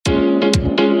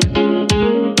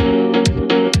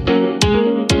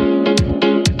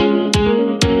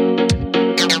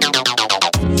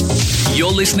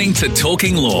listening to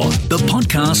Talking Law, the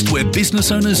podcast where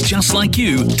business owners just like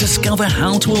you discover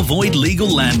how to avoid legal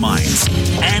landmines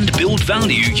and build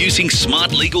value using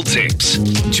smart legal tips.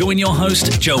 Join your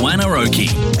host, Joanna Oakey,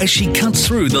 as she cuts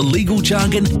through the legal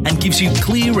jargon and gives you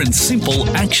clear and simple,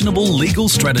 actionable legal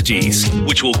strategies,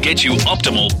 which will get you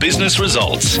optimal business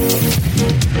results.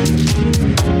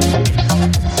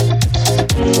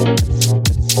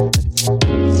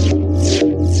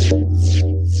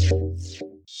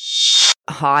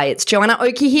 Hi, it's Joanna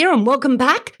Oakey here and welcome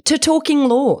back to Talking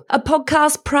Law, a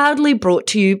podcast proudly brought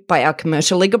to you by our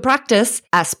commercial legal practice,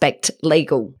 Aspect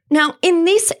Legal. Now, in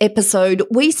this episode,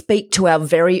 we speak to our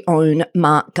very own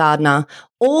Mark Gardner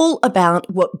all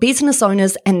about what business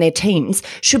owners and their teams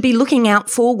should be looking out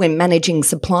for when managing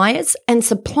suppliers and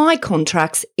supply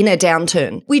contracts in a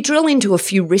downturn. We drill into a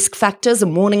few risk factors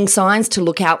and warning signs to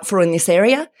look out for in this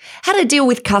area, how to deal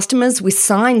with customers with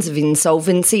signs of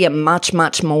insolvency, and much,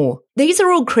 much more. These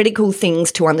are all critical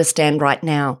things to understand right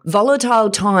now. Volatile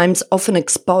times often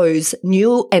expose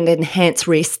new and enhanced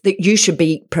risks that you should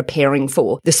be preparing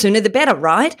for. The sooner the better,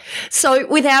 right? So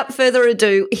without further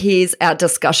ado, here's our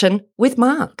discussion with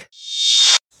Mark.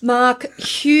 Mark,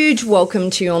 huge welcome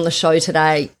to you on the show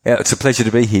today. Yeah, it's a pleasure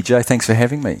to be here, Joe. Thanks for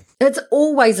having me. It's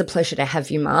always a pleasure to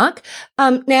have you, Mark.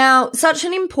 Now, such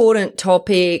an important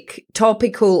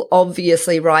topical,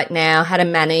 obviously, right now, how to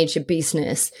manage a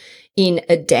business in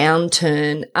a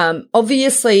downturn.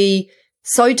 Obviously,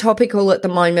 so topical at the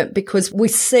moment because we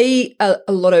see a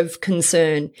lot of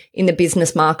concern in the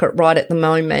business market right at the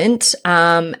moment,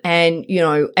 and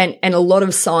a lot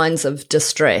of signs of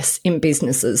distress in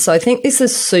businesses. So I think this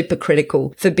is super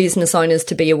critical for business owners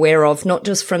to be aware of, not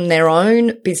just from their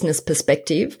own business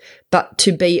perspective, but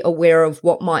to be aware of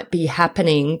what might be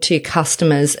happening to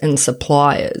customers and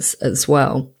suppliers as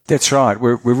well. That's right.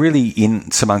 We're really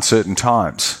in some uncertain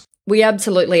times. We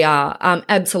absolutely are.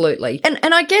 Absolutely. And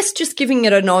I guess just giving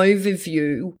it an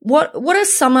overview, what are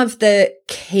some of the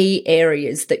key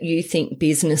areas that you think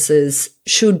businesses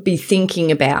should be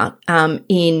thinking about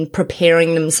in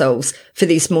preparing themselves for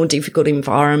this more difficult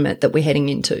environment that we're heading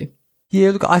into? Yeah,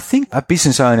 look, I think a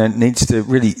business owner needs to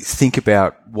really think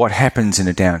about what happens in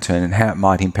a downturn and how it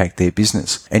might impact their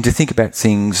business, and to think about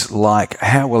things like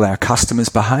how will our customers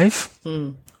behave?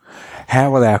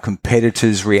 How will our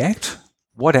competitors react?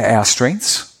 What are our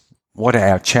strengths? What are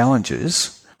our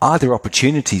challenges? Are there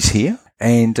opportunities here?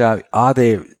 And are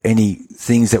there any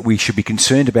things that we should be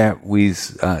concerned about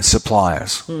with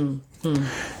suppliers?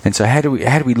 And so how do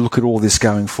we look at all this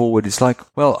going forward? It's like,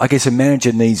 well, I guess a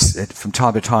manager needs from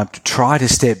time to time to try to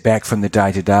step back from the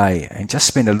day-to-day and just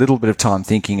spend a little bit of time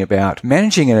thinking about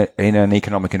managing in an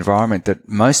economic environment that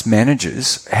most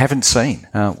managers haven't seen.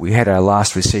 We had our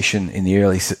last recession in the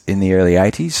early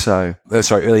 90s,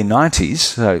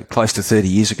 so close to 30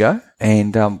 years ago,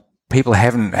 and people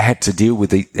haven't had to deal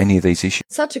with any of these issues.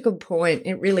 Such a good point.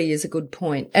 It really is a good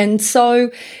point. And so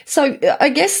I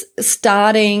guess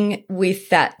starting with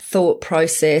that thought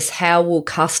process, how will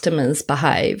customers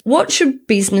behave? What should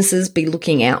businesses be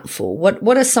looking out for?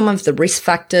 What are some of the risk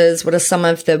factors? What are some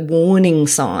of the warning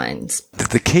signs?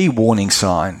 The key warning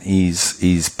sign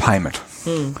is payment.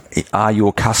 Are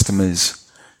your customers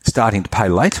starting to pay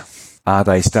late? Are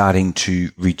they starting to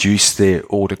reduce their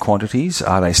order quantities?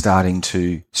 Are they starting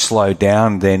to slow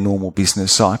down their normal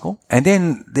business cycle? And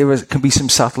then can be some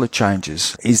subtler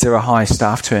changes. Is there a high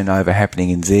staff turnover happening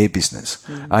in their business?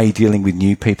 Are you dealing with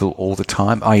new people all the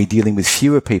time? Are you dealing with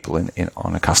fewer people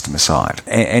on a customer side?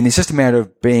 And it's just a matter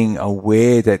of being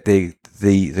aware that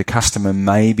the customer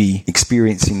may be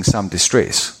experiencing some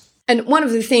distress. And one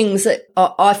of the things that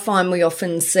I find we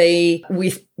often see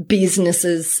with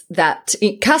businesses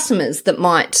customers that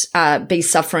might be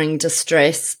suffering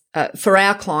distress for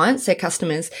our clients, their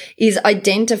customers, is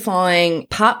identifying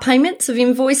part payments of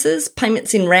invoices,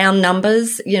 payments in round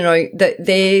numbers, that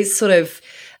there's sort of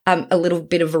a little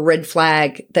bit of a red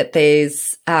flag that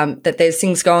there's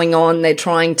things going on. They're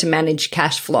trying to manage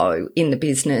cash flow in the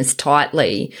business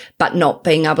tightly, but not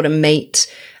being able to meet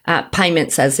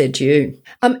payments as they're due.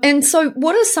 And so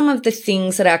what are some of the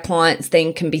things that our clients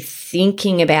then can be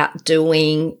thinking about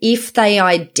doing if they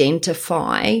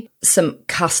identify some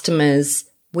customers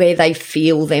where they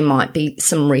feel there might be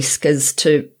some risk as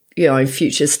to,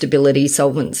 future stability,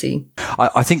 solvency?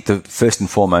 I think the first and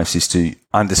foremost is to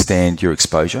understand your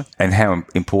exposure and how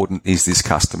important is this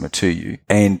customer to you,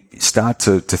 and start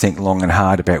to think long and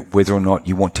hard about whether or not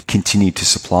you want to continue to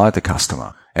supply the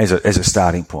customer. As a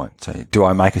starting point. So do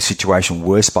I make a situation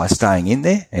worse by staying in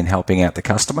there and helping out the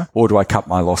customer? Or do I cut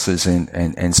my losses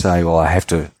and say, well, I have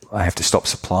to I have to stop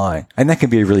supplying. And that can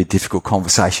be a really difficult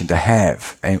conversation to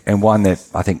have, and one that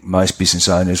I think most business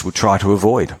owners would try to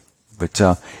avoid. But,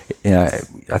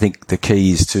 I think the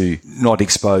key is to not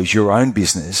expose your own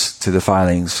business to the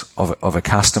failings of a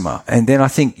customer. And then I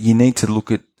think you need to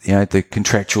look at, the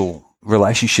contractual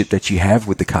relationship that you have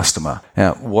with the customer.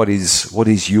 Now, what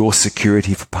is your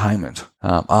security for payment?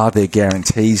 Are there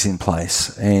guarantees in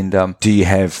place? And do you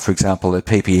have, for example, a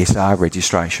PPSR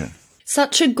registration?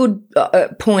 Such a good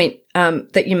point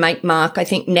that you make, Mark. I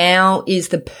think now is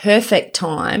the perfect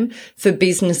time for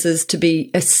businesses to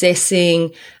be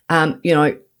assessing,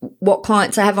 what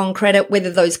clients they have on credit, whether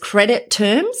those credit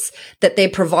terms that they're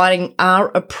providing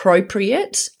are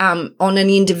appropriate on an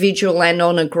individual and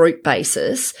on a group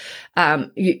basis,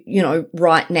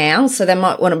 right now. So they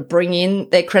might want to bring in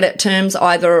their credit terms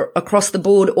either across the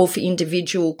board or for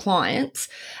individual clients,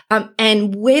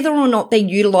 and whether or not they're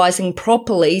utilising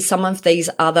properly some of these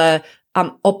other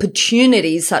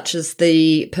opportunities such as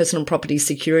the personal property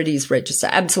securities register.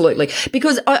 Absolutely.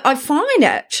 Because I find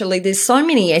actually there's so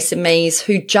many SMEs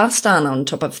who just aren't on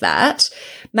top of that,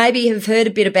 maybe have heard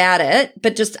a bit about it,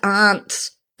 but just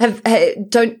don't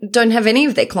have any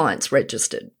of their clients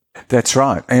registered. That's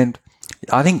right. And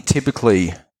I think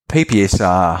typically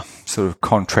PPSR sort of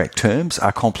contract terms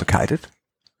are complicated.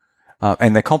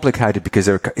 And they're complicated because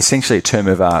they're essentially a term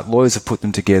of art. Lawyers have put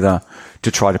them together to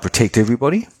try to protect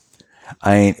everybody.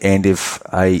 And if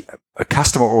a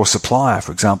customer or a supplier,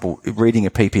 for example, reading a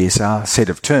PPSR set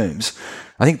of terms,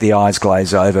 I think the eyes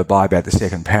glaze over by about the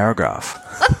second paragraph.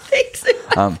 I think so.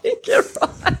 I think you're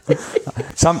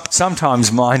right.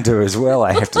 Sometimes mine do as well,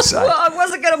 I have to say. Well, I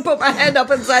wasn't going to put my hand up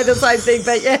and say the same thing,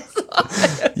 but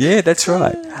yes. Yeah, that's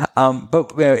right.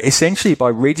 But essentially, by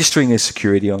registering a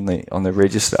security on the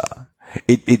register,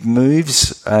 it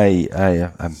moves a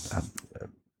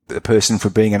person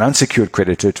from being an unsecured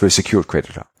creditor to a secured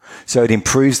creditor. So it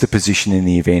improves the position in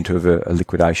the event of a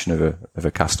liquidation of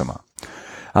a customer.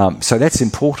 So that's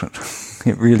important.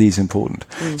 It really is important.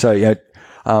 So,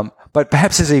 but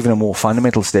perhaps there's even a more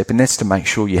fundamental step, and that's to make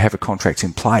sure you have a contract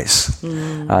in place,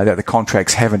 that the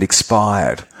contracts haven't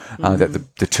expired, that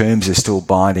the terms are still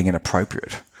binding and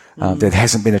appropriate. There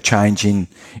hasn't been a change in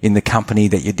the company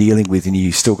that you're dealing with and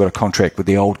you've still got a contract with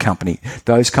the old company.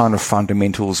 Those kind of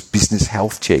fundamentals, business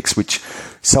health checks, which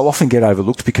so often get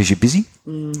overlooked because you're busy.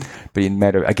 But in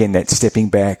matter, again, that stepping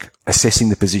back, assessing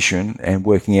the position and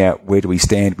working out where do we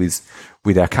stand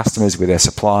with our customers, with our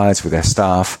suppliers, with our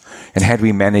staff, and how do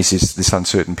we manage this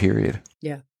uncertain period?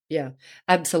 Yeah,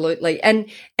 absolutely.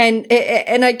 And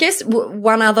I guess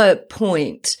one other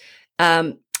point,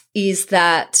 is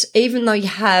that even though you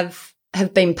have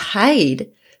been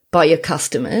paid by your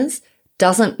customers,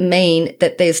 doesn't mean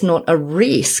that there's not a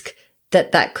risk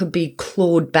that could be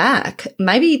clawed back.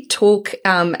 Maybe talk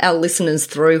our listeners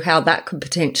through how that could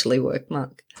potentially work,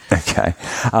 Mark. Okay.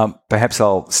 Perhaps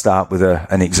I'll start with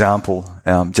an example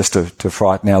just to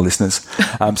frighten our listeners.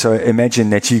 So imagine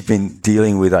that you've been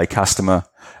dealing with a customer.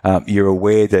 You're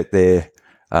aware that they're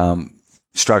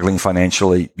struggling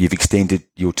financially. You've extended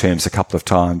your terms a couple of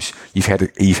times. You've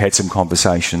had some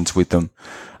conversations with them,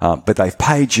 but they've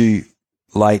paid you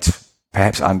late,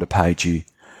 perhaps underpaid you,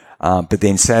 but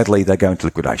then sadly they go into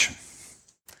liquidation.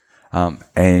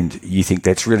 And you think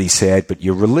that's really sad, but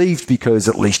you're relieved because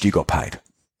at least you got paid.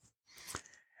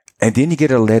 And then you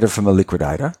get a letter from a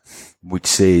liquidator which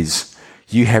says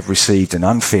you have received an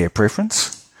unfair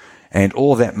preference and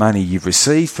all that money you've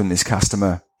received from this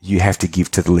customer you have to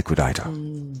give to the liquidator.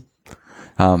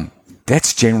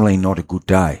 That's generally not a good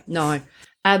day. No,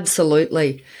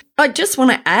 absolutely. I just want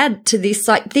to add to this,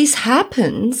 this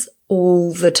happens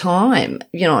all the time,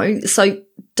 so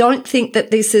don't think that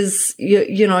this is,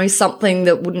 something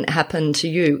that wouldn't happen to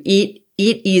you. It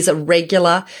is a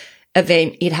regular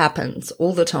event. It happens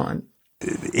all the time.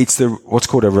 It's what's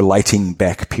called a relating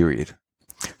back period.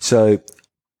 So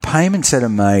payments that are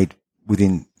made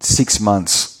within 6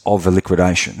 months of a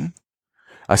liquidation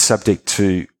are subject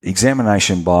to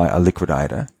examination by a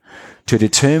liquidator to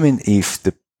determine if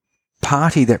the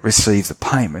party that receives the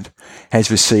payment has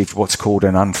received what's called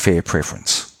an unfair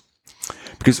preference.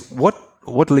 Because what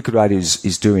a liquidator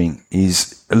is doing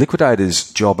is a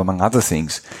liquidator's job, among other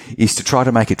things, is to try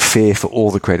to make it fair for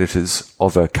all the creditors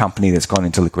of a company that's gone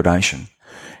into liquidation.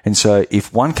 And so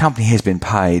if one company has been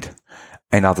paid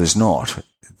and others not,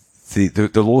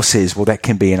 the law says, well, that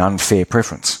can be an unfair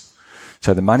preference.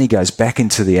 So the money goes back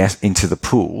into the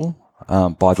pool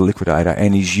by the liquidator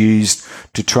and is used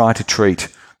to try to treat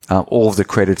all of the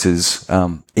creditors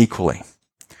equally.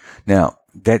 Now,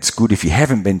 that's good if you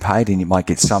haven't been paid and you might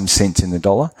get some cents in the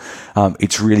dollar.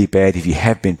 It's really bad if you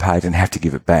have been paid and have to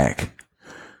give it back.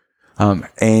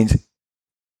 And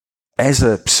as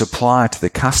a supplier to the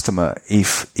customer,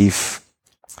 if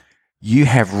you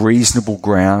have reasonable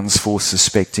grounds for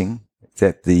suspecting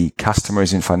that the customer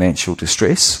is in financial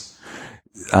distress,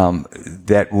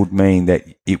 that would mean that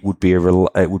it would be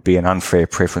an unfair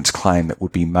preference claim that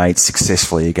would be made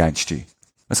successfully against you.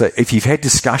 So if you've had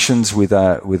discussions with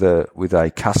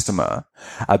a customer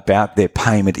about their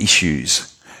payment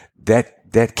issues,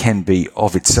 that can be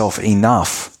of itself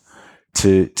enough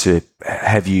to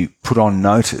have you put on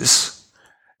notice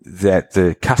that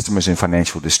the customer is in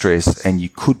financial distress, and you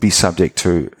could be subject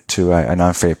to an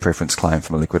unfair preference claim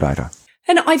from a liquidator.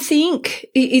 And I think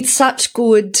it's such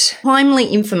good, timely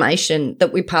information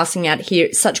that we're passing out here.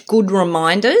 It's such good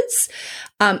reminders,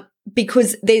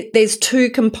 because there's two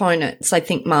components, I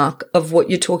think, Mark, of what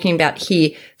you're talking about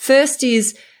here. First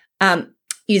is the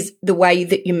way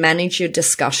that you manage your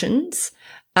discussions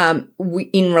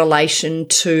in relation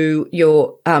to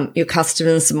your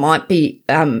customers might be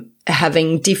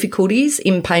having difficulties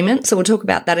in payment. So we'll talk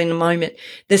about that in a moment.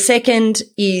 The second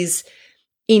is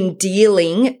in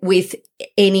dealing with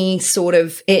any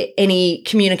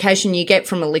communication you get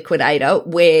from a liquidator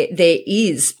where there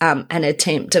is an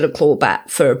attempt at a clawback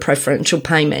for a preferential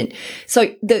payment.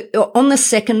 So on the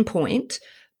second point,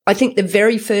 I think the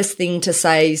very first thing to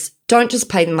say is don't just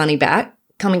pay the money back.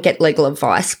 Come and get legal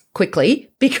advice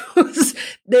quickly, because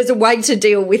there's a way to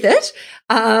deal with it.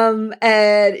 And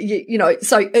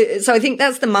so I think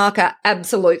that's the marker,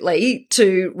 absolutely,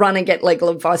 to run and get legal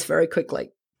advice very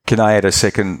quickly. Can I add a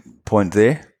second point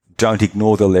there? Don't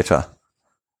ignore the letter.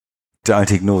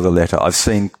 Don't ignore the letter. I've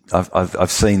seen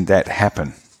that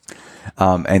happen,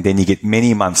 and then you get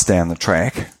many months down the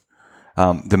track.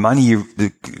 The money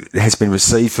that has been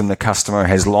received from the customer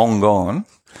has long gone.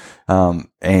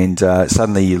 And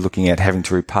suddenly you're looking at having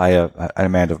to repay an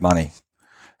amount of money.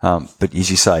 But as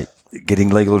you say, getting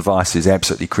legal advice is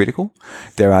absolutely critical.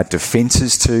 There are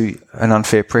defences to an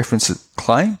unfair preference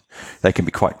claim. They can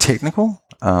be quite technical,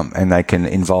 and they can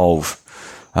involve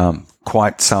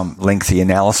quite some lengthy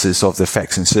analysis of the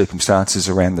facts and circumstances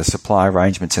around the supply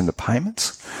arrangements and the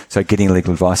payments. So getting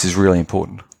legal advice is really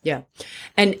important. Yeah.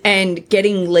 And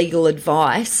getting legal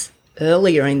advice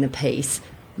earlier in the piece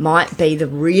might be the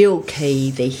real key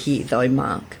here, though,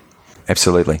 Mark.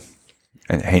 Absolutely.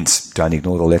 And hence, don't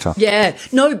ignore the letter. Yeah.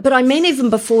 No, but I mean even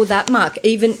before that, Mark,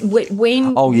 even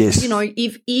when, oh, yes.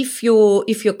 If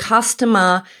your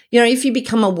customer, if you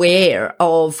become aware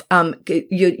of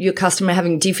your customer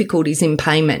having difficulties in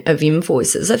payment of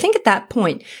invoices, I think at that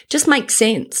point just makes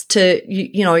sense to,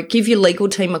 give your legal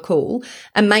team a call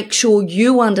and make sure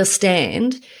you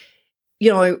understand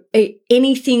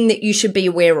anything that you should be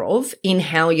aware of in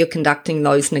how you're conducting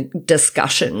those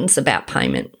discussions about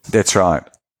payment. That's right.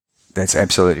 That's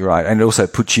absolutely right. And it also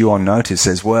puts you on notice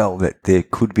as well that there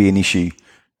could be an issue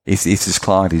if this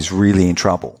client is really in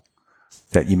trouble,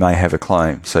 that you may have a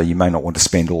claim. So you may not want to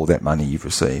spend all that money you've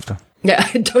received. Yeah,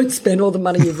 don't spend all the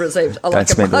money you've received. I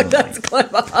like it, Mark. That's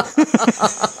clever.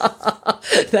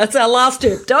 That's our last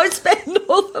tip. Don't spend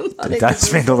all the money. Don't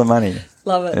spend all the money.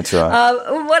 Love it. That's right.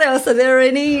 What else? Are there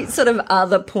any sort of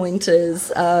other pointers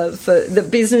for the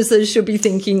businesses should be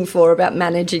thinking for about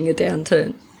managing a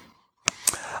downturn?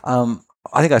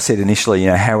 I think I said initially,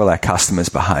 how will our customers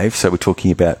behave? So we're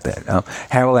talking about that.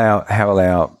 How will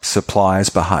our suppliers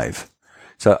behave?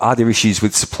 So are there issues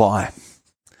with supply?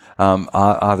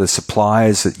 Are the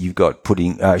suppliers that you've got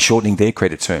shortening their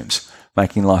credit terms,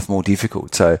 making life more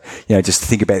difficult? So, just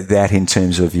think about that in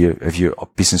terms of your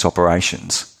business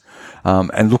operations.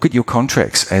 And look at your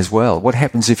contracts as well. What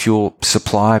happens if your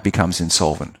supplier becomes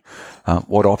insolvent?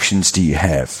 What options do you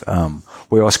have?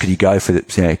 Where else could you go for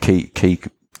the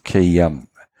key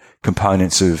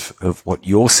components of what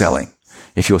you're selling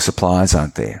if your suppliers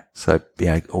aren't there? So,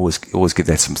 always give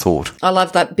that some thought. I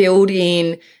love that. Build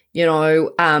in,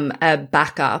 a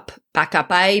backup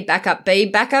A, backup B,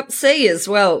 backup C as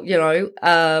well,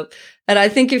 and I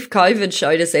think if COVID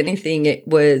showed us anything, it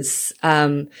was,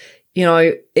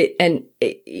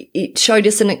 it showed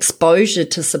us an exposure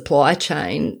to supply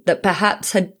chain that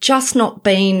perhaps had just not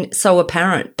been so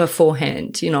apparent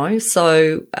beforehand,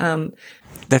 so,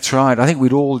 That's right. I think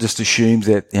we'd all just assumed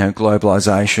that,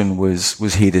 globalization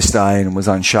was here to stay and was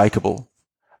unshakable.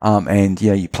 And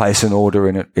you place an order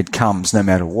and it comes no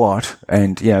matter what.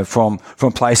 And, from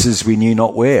places we knew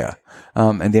not where.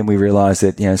 And then we realized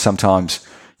that, sometimes,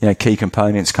 key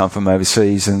components come from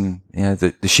overseas and,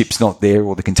 the ship's not there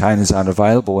or the containers aren't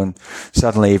available and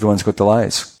suddenly everyone's got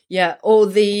delays. Yeah, or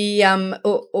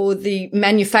the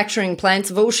manufacturing plants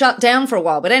have all shut down for a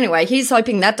while. But anyway, he's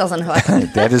hoping that doesn't happen.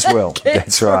 That as well.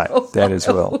 That's right. That as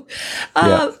well.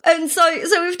 Yeah. And so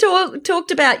we've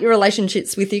talked about your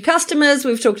relationships with your customers.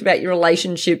 We've talked about your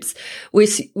relationships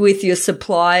with your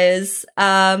suppliers.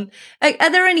 Are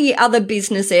there any other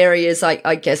business areas,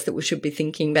 I guess, that we should be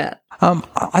thinking about?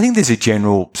 I think there's a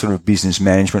general sort of business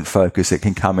management focus that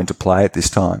can come into play at this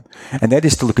time, and that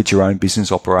is to look at your own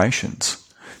business operations.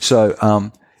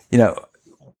 So,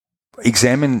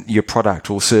 examine your product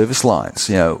or service lines.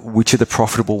 Which are the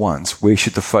profitable ones? Where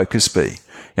should the focus be?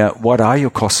 What are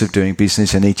your costs of doing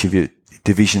business in each of your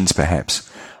divisions,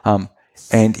 perhaps?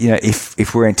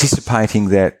 If we're anticipating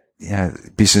that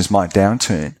business might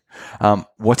downturn,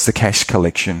 what's the cash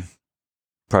collection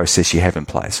process you have in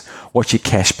place? What's your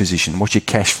cash position? What's your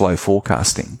cash flow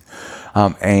forecasting?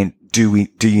 And do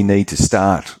you need to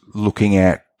start looking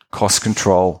at cost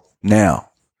control now?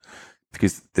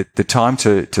 Because the time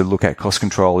to look at cost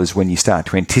control is when you start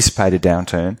to anticipate a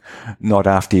downturn, not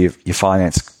after your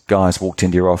finance guys walked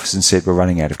into your office and said, we're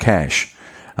running out of cash.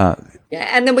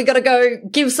 And then we got to go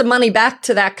give some money back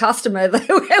to that customer that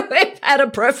we've had a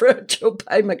preferential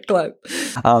payment club.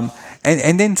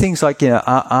 And then things like,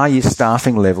 are your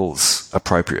staffing levels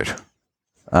appropriate?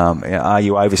 Are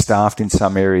you overstaffed in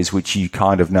some areas which you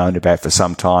kind of known about for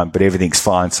some time, but everything's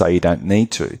fine, so you don't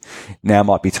need to? Now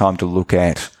might be time to look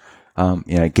at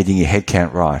getting your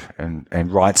headcount right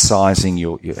and right sizing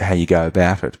your how you go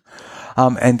about it.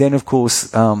 And then, of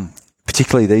course,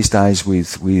 particularly these days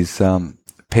with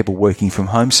people working from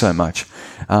home so much,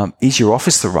 is your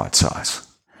office the right size?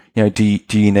 Do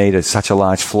you need such a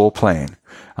large floor plan?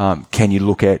 Can you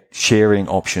look at sharing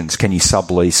options? Can you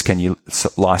sublease? Can you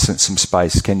license some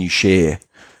space? Can you share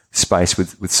space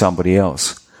with somebody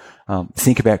else?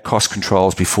 Think about cost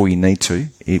controls before you need to.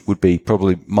 It would be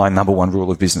probably my number one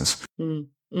rule of business.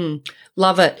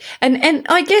 Love it. And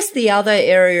I guess the other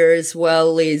area as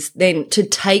well is then to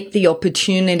take the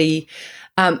opportunity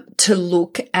to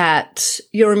look at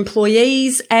your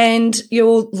employees and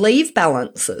your leave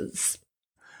balances.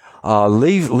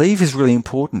 Leave is really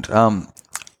important.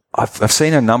 I've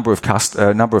seen a number of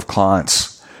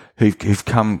clients who've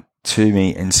come to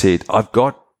me and said, I've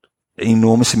got an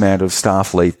enormous amount of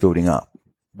staff leave building up.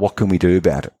 What can we do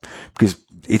about it? Because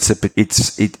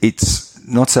it's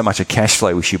not so much a cash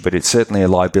flow issue, but it's certainly a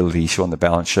liability issue on the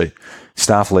balance sheet.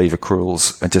 Staff leave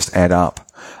accruals just add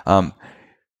up.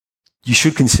 You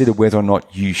should consider whether or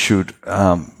not you should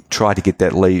try to get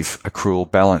that leave accrual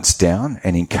balance down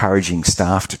and encouraging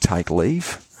staff to take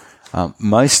leave.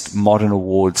 Most modern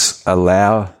awards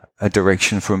allow a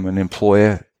direction from an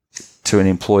employer to an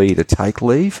employee to take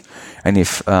leave. And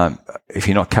if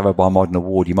you're not covered by modern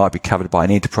award, you might be covered by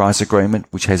an enterprise agreement,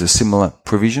 which has a similar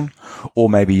provision, or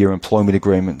maybe your employment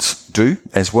agreements do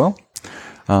as well.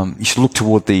 You should look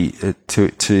toward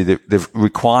the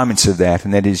requirements of that,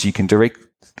 and that is you can direct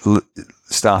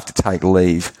staff to take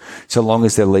leave so long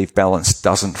as their leave balance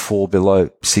doesn't fall below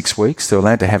 6 weeks. They're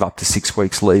allowed to have up to 6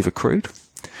 weeks leave accrued.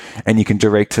 And you can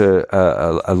direct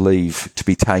a leave to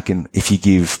be taken if you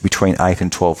give between 8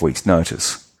 and 12 weeks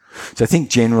notice. So think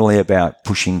generally about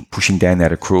pushing down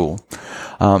that accrual.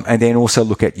 And then also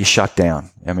look at your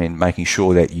shutdown. I mean, making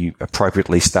sure that you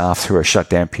appropriately staff through a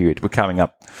shutdown period. We're coming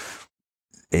up,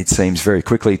 it seems, very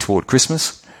quickly toward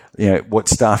Christmas. What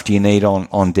staff do you need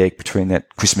on deck between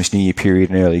that Christmas New Year period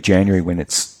and early January when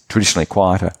it's traditionally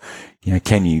quieter?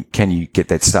 Can you get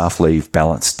that staff leave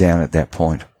balance down at that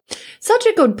point? Such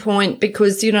a good point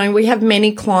because, we have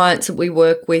many clients that we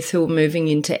work with who are moving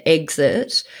into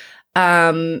exit.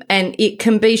 And it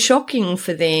can be shocking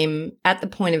for them at the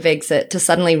point of exit to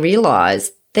suddenly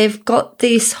realise they've got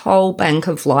this whole bank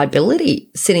of liability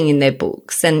sitting in their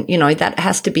books. And, that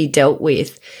has to be dealt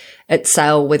with at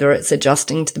sale, whether it's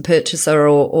adjusting to the purchaser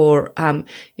or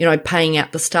paying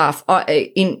out the staff. But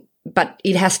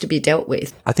it has to be dealt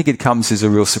with. I think it comes as a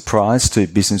real surprise to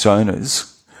business owners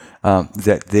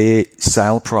that their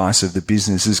sale price of the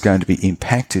business is going to be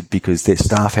impacted because their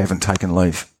staff haven't taken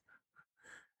leave.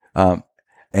 And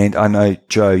I know,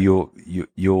 Joe,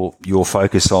 your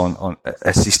focus on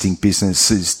assisting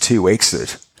businesses to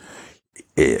exit.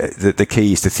 The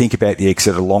key is to think about the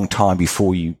exit a long time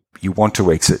before you want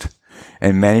to exit.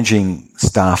 And managing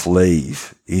staff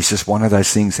leave is just one of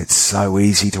those things that's so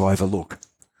easy to overlook.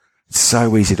 It's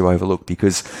so easy to overlook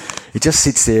because it just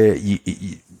sits there.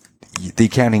 The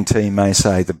accounting team may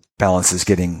say the balance is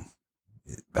getting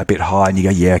a bit high and you go,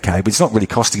 yeah, okay, but it's not really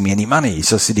costing me any money. It's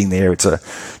just sitting there. It's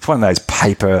one of those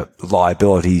paper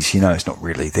liabilities, it's not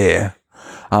really there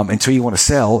until you want to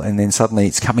sell and then suddenly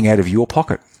it's coming out of your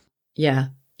pocket. Yeah,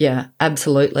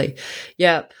 absolutely.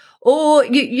 Yeah. Or,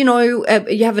 you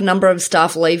have a number of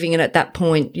staff leaving, and at that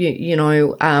point,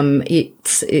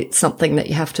 it's something that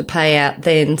you have to pay out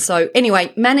then. So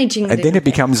anyway, managing. And then it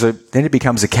becomes a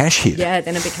cash hit. Yeah,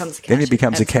 then it becomes a cash hit. Then it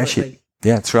becomes a cash hit.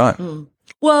 Yeah, that's right.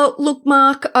 Well, look,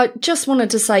 Mark, I just wanted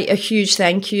to say a huge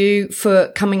thank you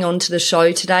for coming on to the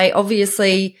show today.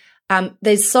 Obviously,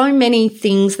 there's so many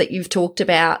things that you've talked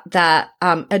about that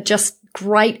are just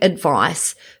great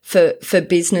advice for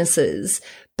businesses.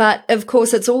 But of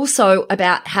course, it's also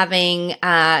about having,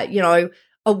 a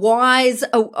wise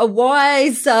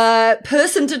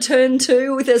person to turn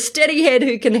to with a steady head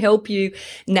who can help you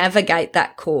navigate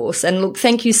that course. And look,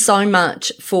 thank you so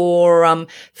much for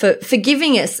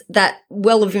giving us that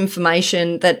well of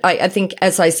information that I think,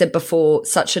 as I said before,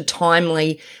 such a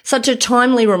timely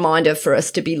reminder for us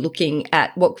to be looking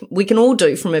at what we can all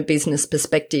do from a business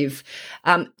perspective,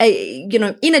 in a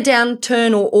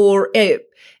downturn or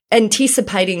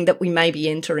anticipating that we may be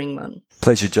entering one.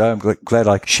 Pleasure, Joe. I'm glad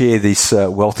I share this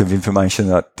wealth of information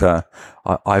that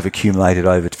I've accumulated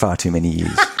over far too many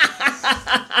years.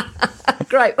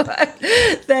 Great work.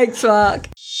 Thanks, Mark.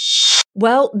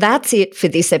 Well, that's it for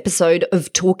this episode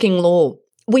of Talking Law.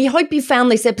 We hope you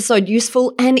found this episode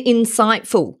useful and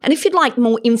insightful. And if you'd like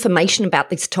more information about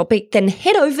this topic, then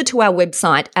head over to our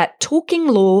website at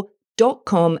talkinglaw.com.au,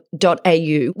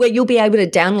 where you'll be able to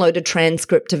download a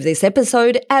transcript of this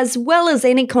episode, as well as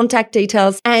any contact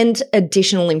details and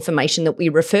additional information that we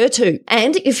refer to.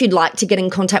 And if you'd like to get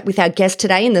in contact with our guest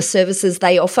today and the services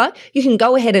they offer, you can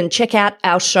go ahead and check out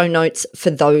our show notes for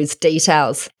those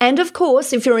details. And of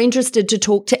course, if you're interested to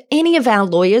talk to any of our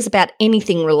lawyers about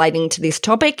anything relating to this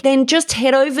topic, then just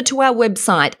head over to our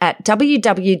website at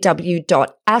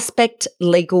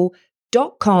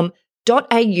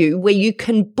www.aspectlegal.com.au, where you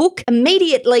can book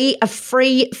immediately a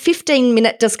free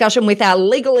 15-minute discussion with our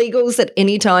legal eagles at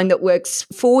any time that works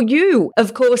for you.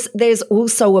 Of course, there's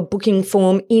also a booking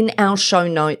form in our show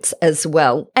notes as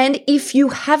well. And if you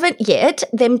haven't yet,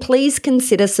 then please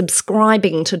consider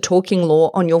subscribing to Talking Law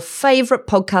on your favourite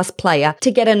podcast player to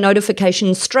get a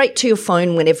notification straight to your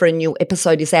phone whenever a new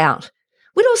episode is out.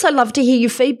 We'd also love to hear your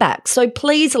feedback, so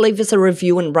please leave us a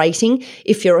review and rating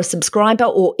if you're a subscriber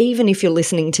or even if you're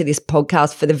listening to this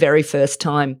podcast for the very first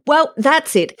time. Well,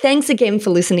 that's it. Thanks again for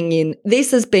listening in.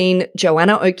 This has been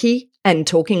Joanna Oakey and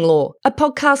Talking Law, a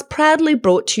podcast proudly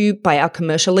brought to you by our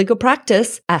commercial legal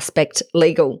practice, Aspect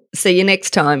Legal. See you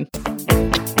next time.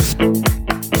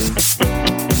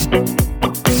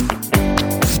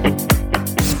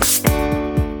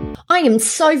 I am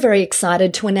so very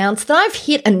excited to announce that I've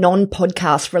hit a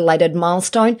non-podcast related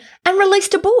milestone and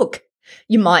released a book.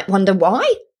 You might wonder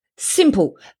why?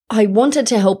 Simple. I wanted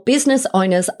to help business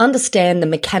owners understand the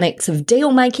mechanics of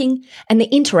deal making and the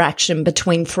interaction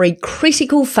between three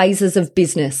critical phases of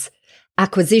business: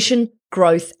 acquisition,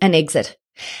 growth, and exit.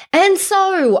 And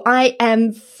so I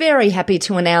am very happy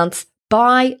to announce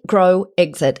Buy, Grow,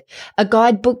 Exit, a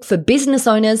guidebook for business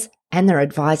owners and their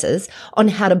advisors on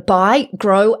how to buy,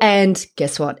 grow, and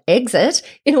guess what? Exit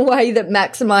in a way that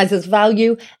maximizes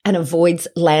value and avoids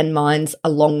landmines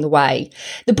along the way.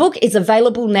 The book is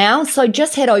available now, so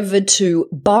just head over to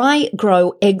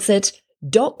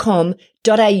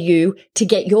buygrowexit.com.au to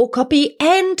get your copy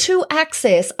and to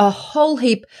access a whole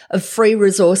heap of free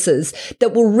resources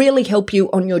that will really help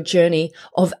you on your journey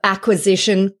of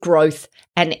acquisition, growth,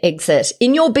 and exit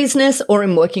in your business or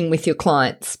in working with your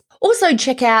clients. Also,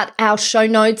 check out our show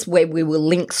notes where we will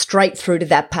link straight through to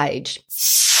that page.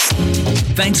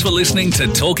 Thanks for listening to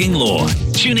Talking Law.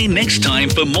 Tune in next time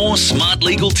for more smart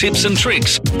legal tips and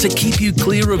tricks to keep you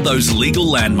clear of those legal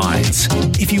landmines.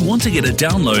 If you want to get a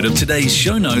download of today's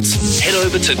show notes, head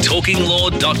over to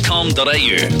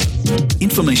talkinglaw.com.au.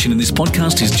 Information in this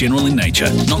podcast is general in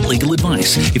nature, not legal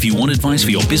advice. If you want advice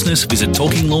for your business, visit